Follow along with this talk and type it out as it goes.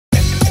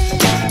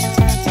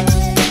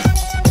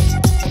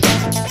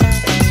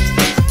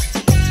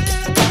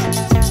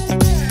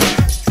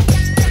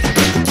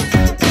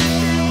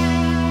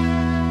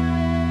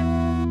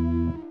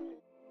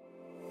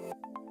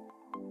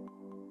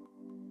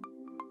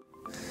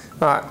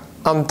Right,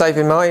 I'm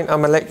David Martin,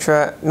 I'm a lecturer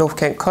at North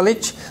Kent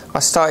College.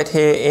 I started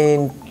here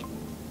in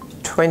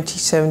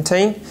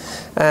 2017.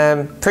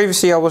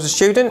 Previously I was a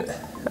student.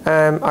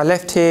 I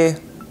left here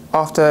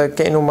after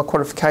getting all my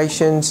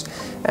qualifications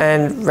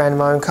and ran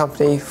my own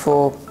company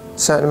for a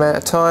certain amount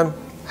of time.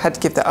 Had to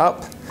give that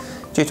up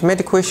due to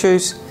medical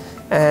issues,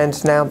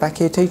 and now I'm back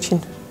here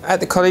teaching. At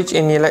the college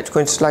in the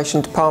electrical installation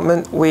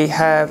department, we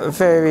have a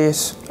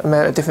various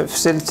amount of different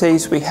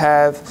facilities. We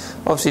have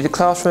obviously the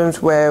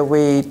classrooms where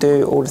we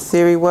do all the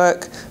theory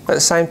work, but at the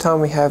same time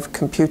we have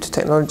computer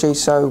technology,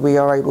 so we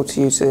are able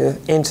to use the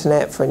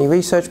internet for any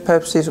research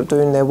purposes or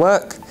doing their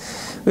work.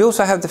 We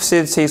also have the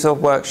facilities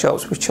of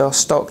workshops which are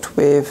stocked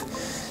with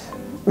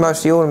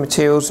mostly all the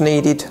materials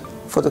needed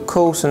for the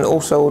course and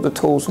also all the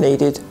tools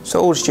needed,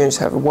 so all the students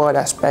have a wide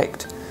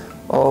aspect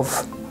of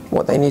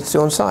what they need to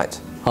do on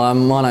site. Hi,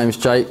 my name's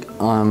Jake.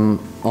 I'm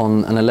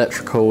on an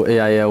electrical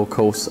EAL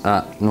course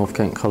at North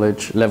Kent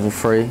College, level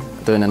 3,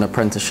 doing an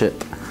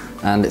apprenticeship,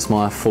 and it's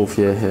my 4th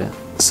year here.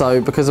 So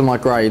because of my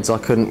grades I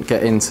couldn't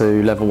get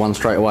into level 1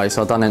 straight away,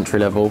 so I've done entry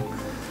level.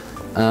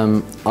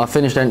 I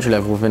finished entry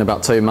level within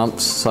about 2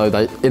 months, so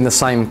in the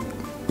same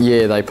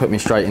year they put me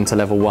straight into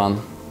level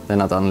 1,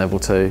 then I've done level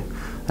 2,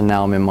 and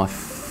now I'm in my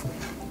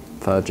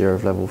 3rd year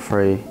of level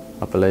 3,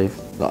 I believe.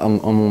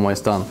 I'm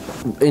almost done.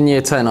 In year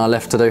 10 I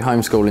left to do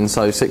homeschooling,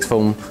 so 6th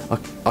form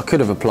I could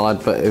have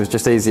applied, but it was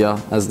just easier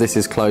as this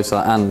is closer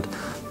and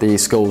the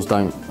schools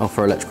don't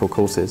offer electrical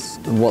courses.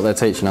 What they're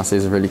teaching us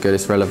is really good,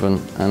 it's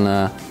relevant,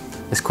 and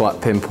it's quite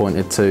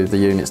pinpointed to the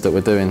units that we're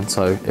doing,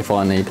 so if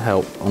I need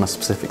help on a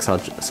specific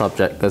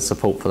subject, there's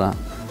support for that.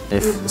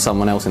 If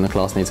someone else in the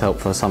class needs help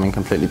for something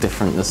completely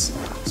different, there's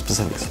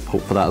specific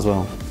support for that as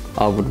well.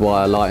 I would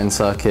wire lighting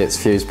circuits,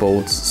 fuse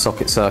boards,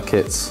 socket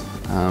circuits,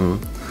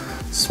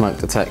 smoke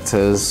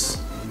detectors,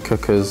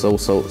 cookers, all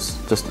sorts,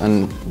 just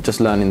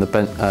learning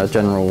the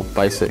general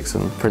basics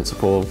and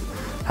principle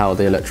of how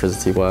the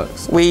electricity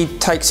works. We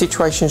take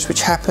situations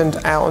which happened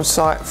out on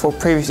site for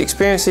previous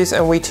experiences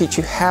and we teach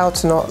you how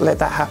to not let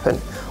that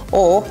happen.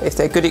 Or, if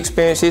they're good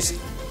experiences,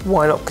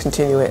 why not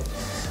continue it?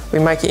 We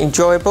make it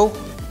enjoyable.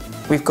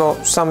 We've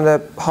got some of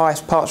the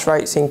highest pass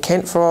rates in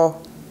Kent for our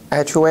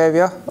actual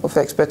area of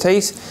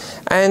expertise,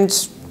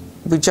 and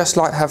we just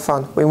like to have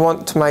fun. We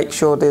want to make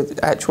sure the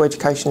actual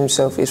education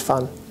itself is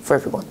fun for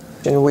everyone.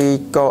 And we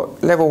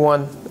got level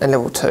 1 and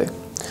level 2.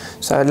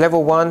 So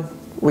level 1,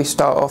 we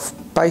start off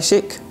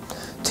basic,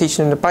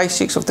 teaching them the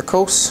basics of the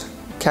course,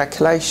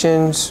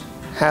 calculations,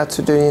 how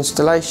to do the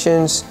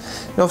installations,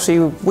 and obviously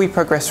we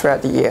progress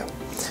throughout the year.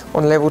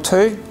 On level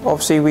 2,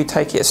 obviously we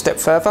take it a step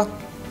further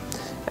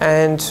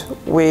and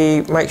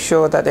we make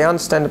sure that they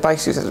understand the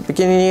basics at the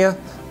beginning of the year,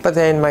 but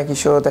then making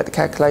sure that the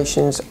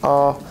calculations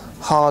are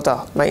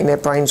harder, making their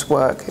brains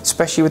work,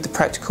 especially with the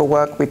practical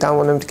work. We don't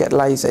want them to get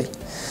lazy.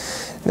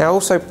 Now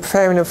also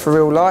preparing them for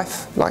real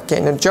life, like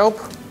getting a job,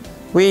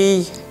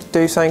 we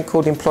do something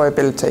called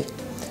employability.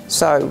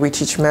 So we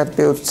teach them how to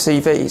build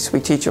CVs,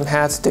 we teach them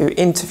how to do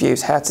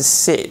interviews, how to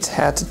sit,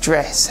 how to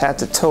dress, how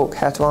to talk,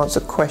 how to answer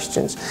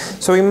questions.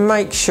 So we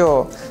make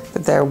sure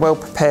that they're well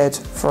prepared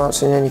for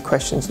answering any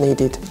questions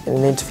needed in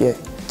an interview.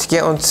 To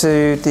get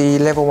onto the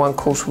level 1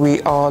 course,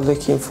 we are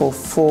looking for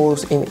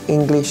 4s in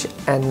English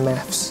and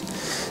maths.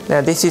 Now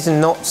this is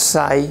not to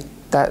say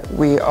that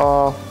we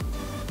are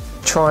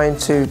trying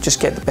to just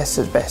get the best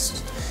of the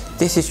best.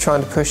 This is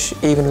trying to push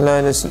even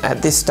learners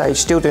at this stage,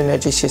 still doing their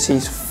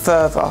GCSEs,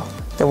 further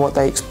than what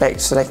they expect,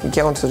 so they can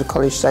get onto the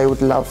college they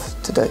would love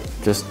to do.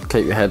 Just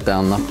keep your head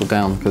down, knuckle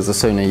down, because the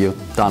sooner you're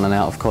done and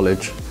out of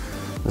college,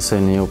 the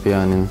sooner you'll be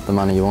earning the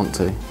money you want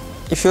to.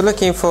 If you're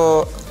looking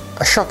for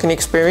a shocking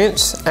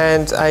experience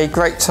and a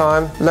great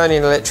time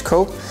learning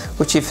electrical,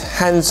 which is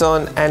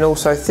hands-on and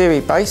also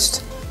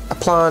theory-based,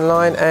 apply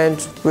online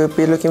and we'll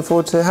be looking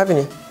forward to having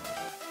you.